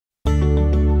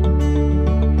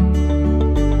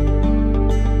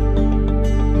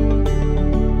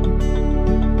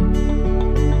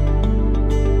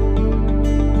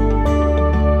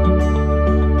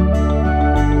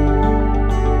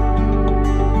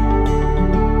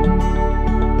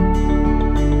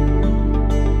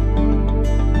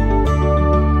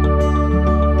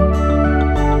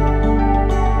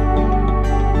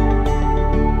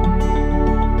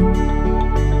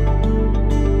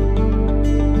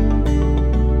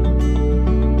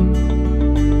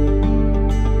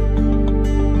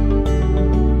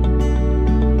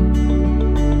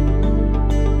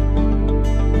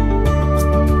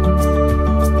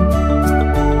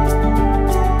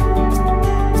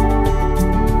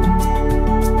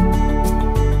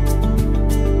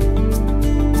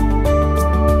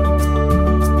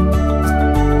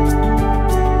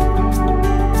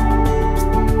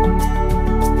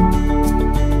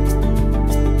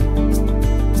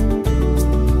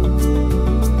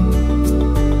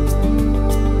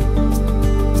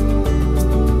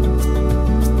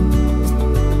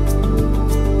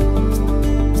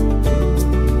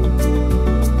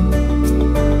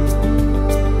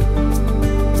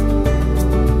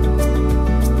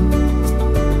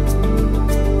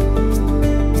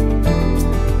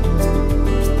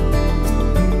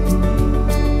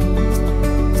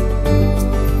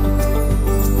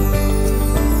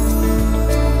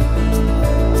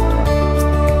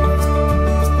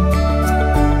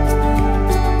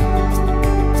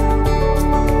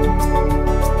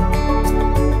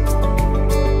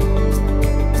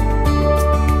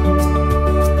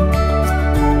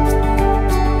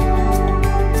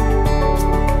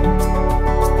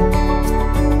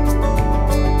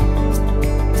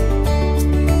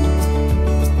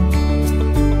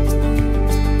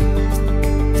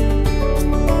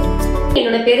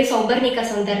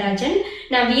Sundararajan.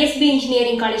 நான் VSB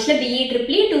Engineering Collegeல BE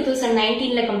Triple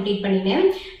 2019ல complete பண்ணினேன்.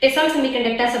 டெசால்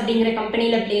semiconductors அப்படிங்கிற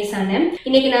கம்பெனில பிளேஸ் ஆனேன்.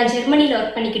 இன்னைக்கு நான் ஜெர்மனில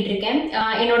ஒர்க் பண்ணிக்கிட்டு இருக்கேன்.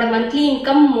 என்னோட monthly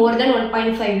income more than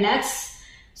 1.5 lakhs.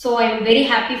 So I am very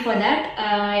happy for that.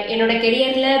 என்னோட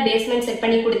கெரியர்ல பேஸ்மெண்ட் செட்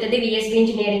பண்ணி கொடுத்தது VSB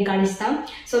Engineering College தான்.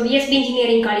 So VSB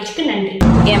Engineering Collegeக்கு நன்றி.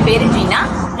 என் பேரு ஜீனா.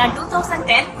 நான்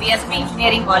 2010 VSB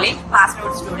Engineering College passed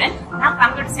out student. நான்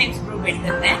computer science group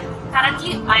எடுத்திருந்தேன்.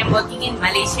 Currently I am working in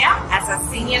Malaysia as a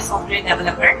senior software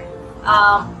developer.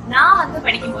 நான் வந்து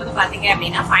படிக்கும்போது பாத்தீங்க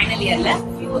அப்படின்னா ஃபைனல் இயர்ல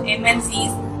few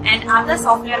MNCs and other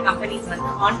software companies வந்து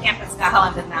ஆன் கேம்பஸ்க்காக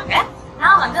வந்திருந்தாங்க.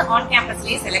 நான் வந்து ஆன்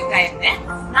கேம்பஸ்லயே செலக்ட் ஆயிருந்தேன்.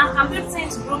 நான் கம்ப்யூட்டர்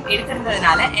சயின்ஸ் குரூப்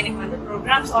எடுக்கிறதுனால எனக்கு வந்து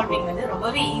ப்ரோக்ராம் சால்விங் வந்து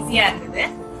ரொம்பவே ஈஸியா இருந்தது.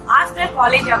 ஆஃப்டர்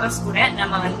காலேஜ் ஹவர்ஸ் கூட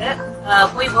நம்ம வந்து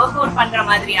போய் ஒர்க் அவுட் பண்ற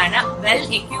மாதிரியான வெல்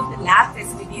எக்யூப்ட் லேப்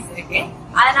ஃபெசிலிட்டிஸ் இருக்கு.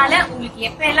 அதனால உங்களுக்கு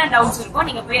எப்ப எல்லாம் டவுட்ஸ் இருக்கோ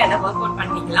நீங்க போய் அதை ஒர்க் அவுட்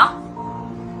பண்ணிக்கலாம்.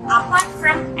 அப்பார்ட்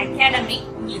ஃப்ரம் அகாடமி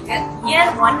உங்களுக்கு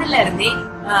இயர் 1ல இருந்தே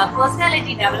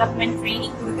பர்சனாலிட்டி டெவலப்மெண்ட்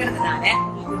ட்ரைனிங் கொடுக்கறதுனால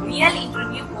ரியல்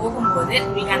இன்டர்வியூ போகும்போது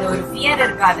உங்களுக்கு அந்த ஒரு ஃபியர்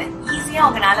இருக்காது. ஈஸியா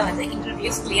உங்களால வந்து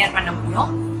இன்டர்வியூஸ் கிளியர் பண்ண முடியும்.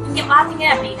 இங்க பாத்தீங்க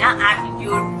அப்படின்னா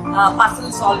ஆப்டிடியூட்,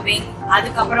 பசில் சால்விங்,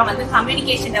 அதுக்கப்புறம் வந்து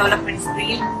communication development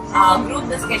skill, group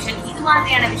discussion, இது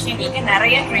மாதிரியான விஷயங்களுக்கு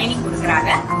நிறைய ட்ரைனிங்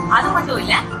கொடுக்குறாங்க. அது மட்டும்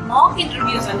இல்ல மாக்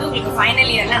இன்டர்வியூஸ் வந்து உங்களுக்கு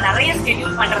ஃபைனல் இயர்ல நிறைய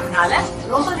ஸ்கெடியூல் பண்றதுனால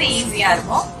ரொம்பவே ஈஸியா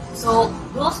இருக்கும். So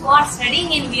those who are studying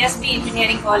in VSB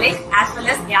Engineering College as well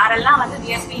as யாரெல்லாம் வந்து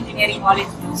VSB Engineering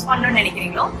College choose பண்ணணும்னு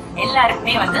நினைக்கிறீங்களோ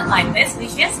எல்லாருக்குமே வந்து my best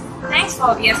wishes. Thanks for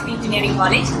VSB Engineering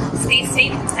College. Stay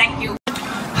safe. Thank you.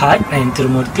 Hi, I am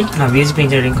Tirumurthy. நான் VSB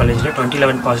Engineering College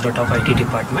 2011 passed out of IT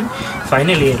department.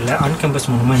 Final இயரில் on campus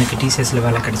மூலமாக எனக்கு TCSல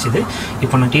வேலை கிடைச்சிது.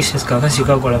 இப்போ நான் TCSக்காக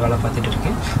சிகாகோவில் வேலை பார்த்துட்டு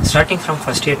இருக்கேன். Starting from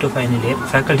first year to final year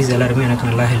faculties எல்லாருமே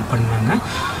எனக்கு நல்லா ஹெல்ப் பண்ணாங்க.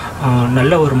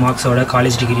 நல்ல ஒரு மார்க்ஸோட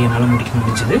காலேஜ் டிகிரி என்னால் முடிக்க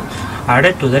முடிஞ்சுது.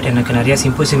 ஆடட் டு தட் எனக்கு நிறையா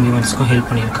சிம்போசியம் ஈவெண்ட்ஸ்க்கும் ஹெல்ப்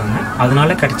பண்ணியிருக்காங்க.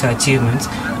 அதனால் கிடைச்ச அச்சீவ்மெண்ட்ஸ்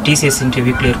TCS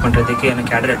இன்டர்வியூ கிளியர் பண்ணுறதுக்கு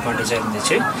எனக்கு ஆடட் அட்வான்டேஜாக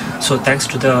இருந்துச்சு. So thanks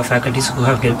to the faculties who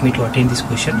have help me to attain this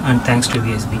question and thanks to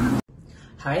VSB.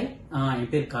 Hi, என்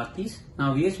பேர் கார்த்திஸ்.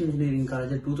 நான் VSB Engineering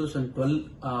College 2012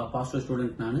 pass out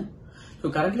student நான். So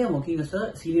currently I'm working as a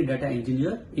senior data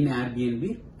engineer in Airbnb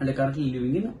and currently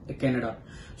living in Canada.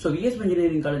 So VSB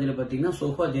Engineering College pathina so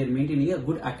far they are maintaining a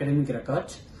good academic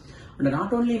records, and not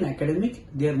only in academic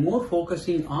they are more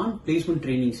focusing on placement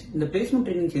trainings. இந்த placement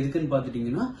trainings எதுக்குன்னு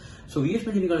பாத்துட்டீங்கன்னா, so VSB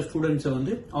Engineering College students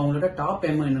வந்து அவங்களோட top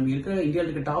நம்ம இருக்கிற இந்தியால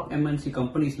இருக்க top MNC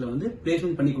கம்பெனிஸ்ல வந்து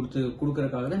பிளேஸ்மெண்ட் பண்ணி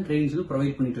கொடுக்கறதுக்காக தான் ட்ரைனிங்ஸ்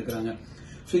ப்ரொவைட் பண்ணிட்டு இருக்காங்க.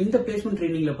 ஸோ இந்த பிளேஸ்மெண்ட்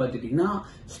ட்ரைனிங்ல பாத்துட்டீங்கன்னா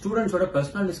ஸ்டூடெண்ட்ஸோட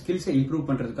பர்சனல் ஸ்கில்ஸை இம்ப்ரூவ்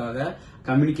பண்றதுக்காக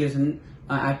communication,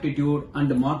 aptitude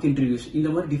and mark interviews இந்த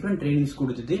மாதிரி டிஃப்ரெண்ட் ட்ரைனிங்ஸ்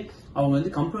கொடுத்துட்டு அவங்க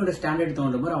வந்து கம்பெனியோட ஸ்டாண்டர்ட்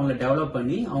தகுந்த மாதிரி அவங்களை டெவலப்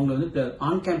பண்ணி அவங்க வந்து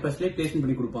ஆன் கேம்பஸ்லேயே பிளேஸ்மெண்ட்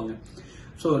பண்ணி கொடுப்பாங்க.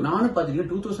 ஸோ நானும் பாத்தீங்கன்னா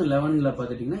 2011ல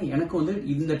பாத்துட்டீங்கன்னா எனக்கு வந்து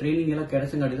இந்த ட்ரைனிங் எல்லாம்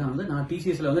கிடைச்சங்காட்டி தான் வந்து நான்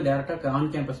TCSல வந்து டைரக்டா ஆன்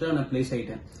கேம்பஸ்ல நான் பிளேஸ்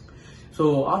ஆயிட்டேன். ஸோ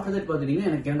ஆஃப்டர் தட் பாத்துட்டீங்கன்னா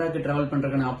எனக்கு கனடாக்கு டிராவல்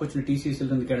பண்றதுக்கான ஆப்பர்ச்சுனிட்டி TCSல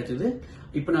இருந்து கிடைச்சது.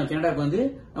 இப்போ நான் கனடாக்கு வந்து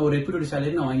ஒரு ரெப்யூட்டட்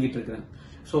சேலரி நான் வாங்கிட்டு இருக்கிறேன்.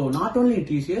 So not only in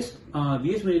TCS,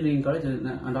 VSB Engineering College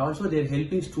and also they are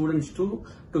helping students to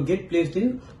get placed in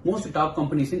most top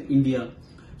companies in India.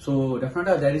 So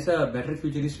definitely there is a better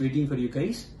future is waiting for you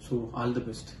guys. So all the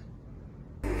best.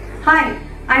 Hi,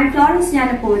 I'm Florence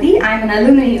Nyanapodi. I'm an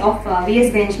alumni of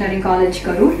VSB Engineering College,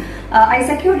 Karur. I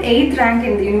secured 8th rank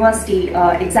in the university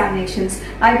examinations.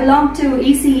 I belong to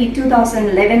ECE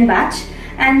 2011 batch.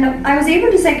 And I was able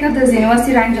to secure this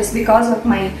university rank just because of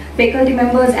my faculty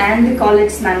members and the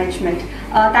college management.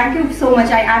 Thank you so much.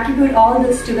 I attribute all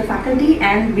this to the faculty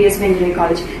and VSB Engineering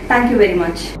College. Thank you very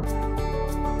much.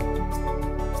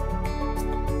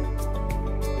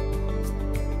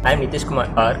 I am Nitish Kumar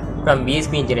R from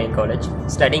VSB Engineering College,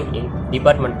 studying in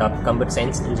Department of Computer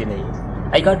Science Engineering.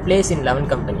 I got placed in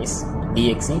 11 companies: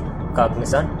 DXC,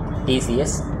 Cognizant,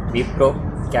 TCS, Wipro,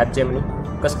 Capgemini,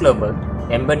 Quest Global,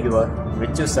 Enquiry,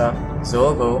 Richusa,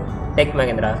 Zogo, Tech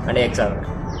Mahindra and Exaver.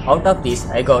 Out of these,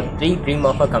 I got 3 dream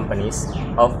offer companies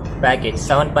of package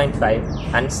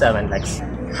 7.5 and 7 lakhs.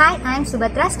 Hi, I am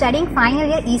Subhatra, studying final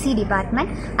year EC department.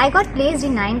 I got placed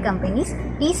in 9 companies: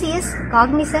 TCS,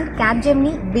 Cognizant,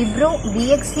 Capgemini, Wipro,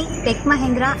 DXC, Tech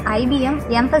Mahindra, IBM,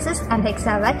 Mphasis and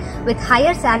Hexaver with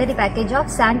higher salary package of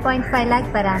 7.5 lakh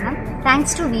per annum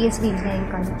thanks to VSB Engineering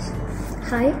College.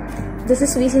 Hi, this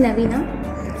is VC Navina.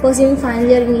 Pursuing final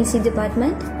year in EC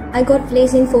department, I got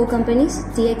placed in 4 companies: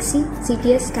 DXC,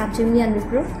 CTS, Capgemini and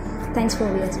Wipro. Thanks for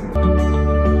VSB.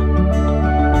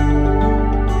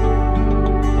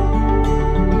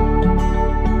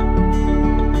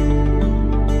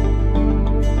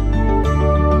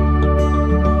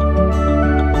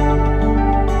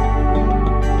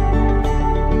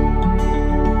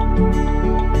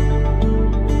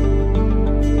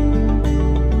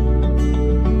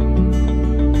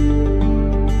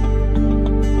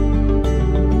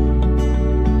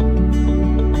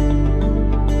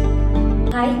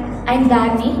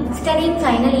 Dharni, studying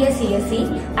final year CSE.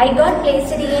 I got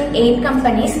placed in 8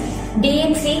 companies: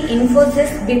 DXC,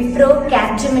 Infosys, Wipro,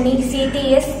 Capgemini,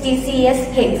 CTS, TCS,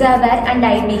 Hexaware and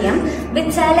IBM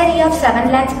with salary of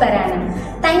 7 lakhs per annum.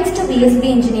 Thanks to VSB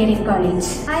Engineering College.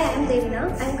 Hi, I am Devina.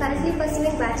 I am currently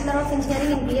pursuing Bachelor of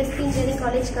Engineering in VSB Engineering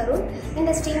College, Karur, in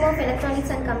the stream of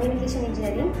Electronics and Communication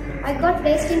Engineering. I got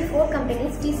placed in 4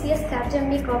 companies: TCS,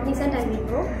 Capgemini, Cognizant and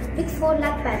Wipro with 4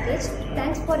 lakh package.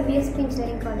 Thanks for VSB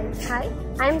Engineering College. Hi,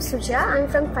 I am Suja. I am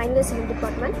from Final Year Civil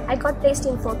Department. I got placed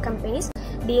in 4 companies: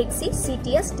 DXC,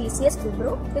 CTS, TCS,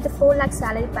 Wipro with a 4 lakh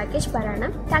salary package per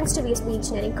annum. Thanks to VSB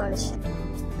Engineering College.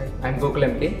 I am Gokul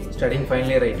MK, studying final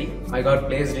year IT. I got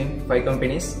placed in 5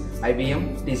 companies: IBM,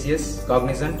 TCS,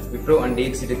 Cognizant, Wipro and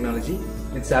DXC Technology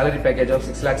with salary package of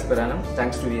 6 lakhs per annum.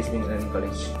 Thanks to VSB Engineering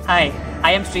College. Hi,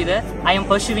 I am Sridhar. I am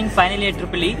pursuing final year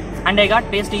EEE and I got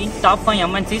placed in top 5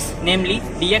 MNCs, namely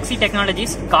DXC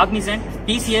Technologies, Cognizant,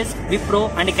 TCS, Wipro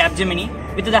and Capgemini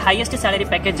with the highest salary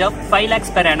package of 5 lakhs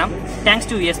per annum. Thanks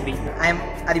to VSB. I am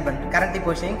Ariban, currently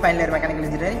pursuing final year Mechanical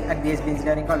Engineering at VSB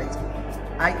Engineering College.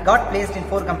 I got placed in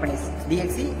 4 companies: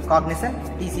 DXC, Cognizant,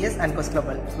 TCS and Coast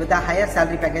Global with a higher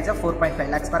salary package of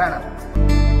 4.5 lakhs per annum.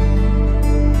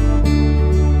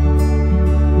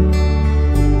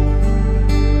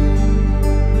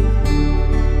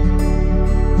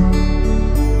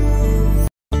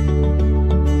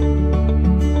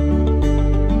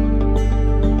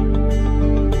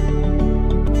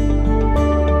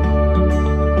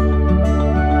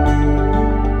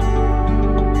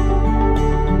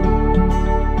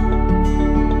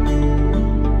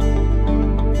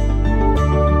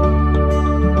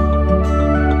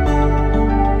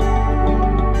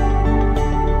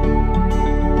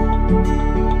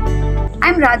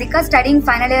 I am Radhika, studying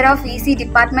final year of EC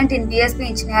department in VSB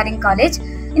Engineering College.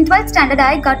 In 12th standard,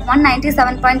 I got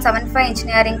 197.75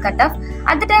 engineering cutoff.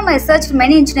 At the time, I searched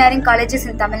many engineering colleges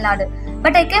in Tamil Nadu.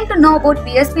 But I came to know about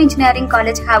VSB Engineering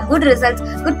College have good results,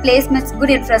 good placements,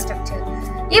 good infrastructure.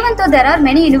 Even though there are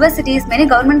many universities, many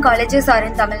government colleges are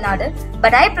in Tamil Nadu,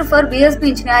 but I prefer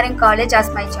VSB Engineering College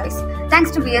as my choice.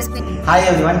 Thanks to VSB. Hi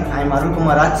everyone, I am Arun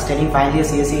Kumarat, studying final year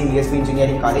CSE in VSB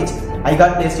Engineering College. I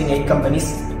got placed in 8 companies: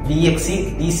 DXC,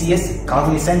 TCS,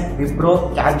 Cognizant, Wipro,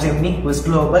 Capgemini, Coast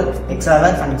Global,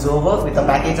 Hexaware and Zoho with a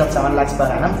package of 7 lakhs per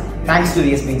annum. Thanks to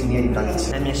VSB Engineering College.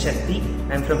 I am Yashakti.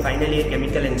 I am from final year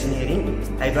Chemical Engineering.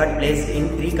 I got placed in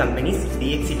 3 companies: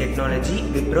 DXC Technology,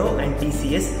 Wipro and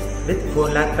TCS with 4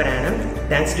 lakh per annum.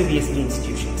 Thanks to VSB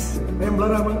institutions. I am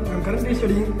Blaraman. I am currently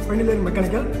studying final year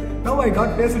Mechanical. Now I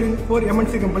got placed in 4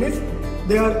 MNC companies.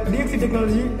 They are DXC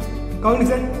Technology,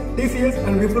 Cognizant, TCS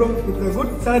and Wipro with a good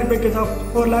salary package of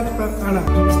 4 lakhs per annum.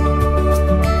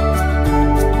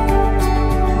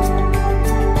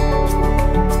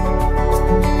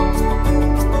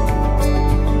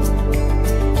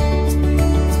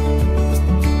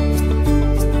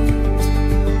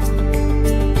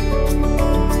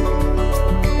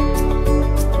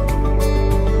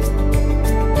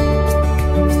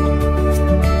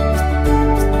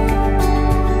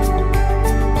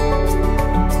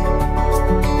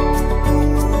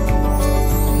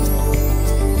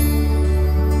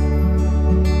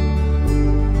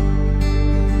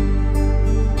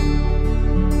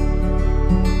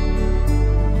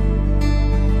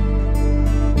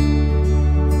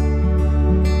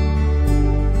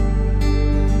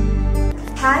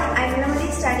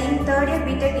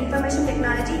 Information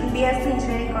Technology in VSB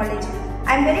Engineering College.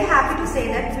 I am very happy to say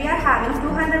that we are having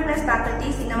 200 plus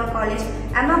faculties in our college.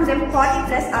 Among them, 40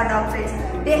 plus are doctorates.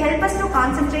 They help us to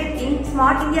concentrate in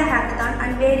Smart India Hackathon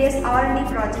and various R&D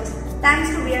projects.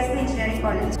 Thanks to VSB Engineering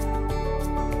College.